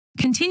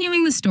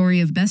Continuing the story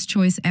of Best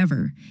Choice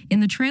Ever, in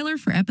the trailer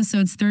for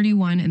episodes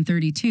 31 and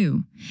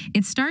 32,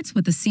 it starts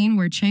with the scene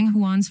where Cheng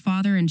Huan's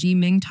father and Ji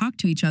Ming talk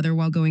to each other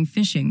while going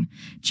fishing.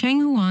 Cheng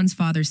Huan's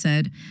father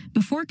said,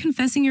 "Before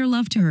confessing your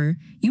love to her,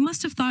 you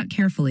must have thought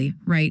carefully,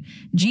 right?"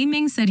 Ji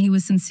Ming said he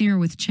was sincere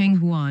with Cheng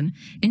Huan,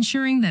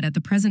 ensuring that at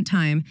the present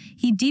time,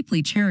 he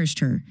deeply cherished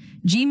her.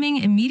 Ji Ming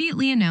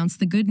immediately announced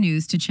the good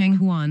news to Cheng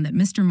Huan that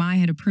Mr. Mai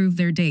had approved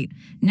their date.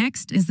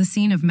 Next is the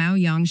scene of Mao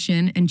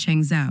Yangxin and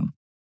Cheng Zhao.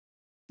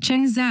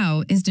 Cheng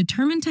Zhao is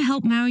determined to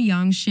help Mao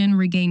Yangxin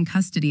regain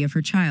custody of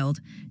her child.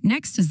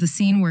 Next is the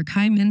scene where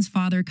Kai Min's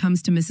father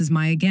comes to Mrs.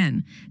 Mai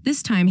again.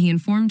 This time he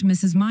informed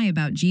Mrs. Mai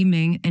about Ji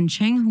Ming and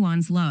Cheng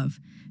Huan's love.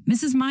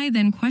 Mrs. Mai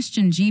then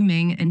questioned Ji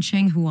Ming and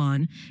Cheng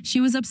Huan.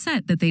 She was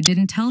upset that they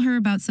didn't tell her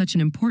about such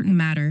an important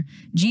matter.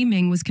 Ji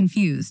Ming was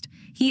confused.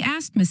 He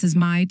asked Mrs.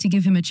 Mai to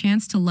give him a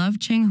chance to love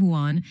Cheng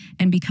Huan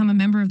and become a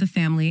member of the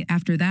family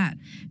after that.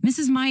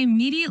 Mrs. Mai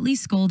immediately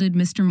scolded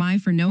Mr. Mai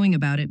for knowing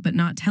about it but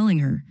not telling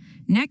her.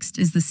 Next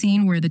is the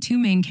scene where the two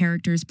main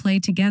characters play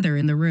together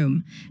in the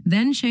room.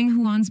 Then Cheng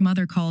Huan's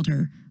mother called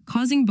her,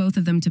 causing both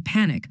of them to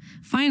panic.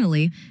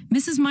 Finally,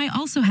 Mrs. Mai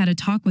also had a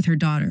talk with her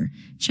daughter.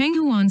 Cheng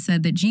Huan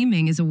said that Ji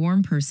Ming is a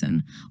warm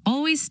person,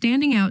 always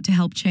standing out to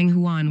help Cheng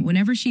Huan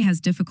whenever she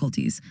has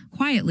difficulties,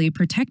 quietly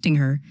protecting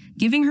her,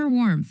 giving her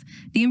warmth.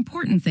 The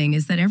important thing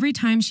is that every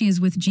time she is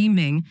with Ji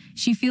Ming,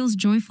 she feels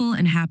joyful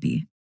and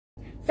happy.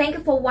 Thank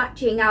you for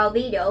watching our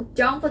video.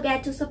 Don't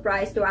forget to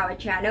subscribe to our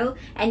channel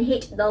and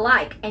hit the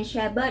like and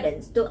share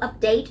buttons to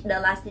update the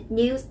latest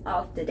news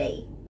of the day.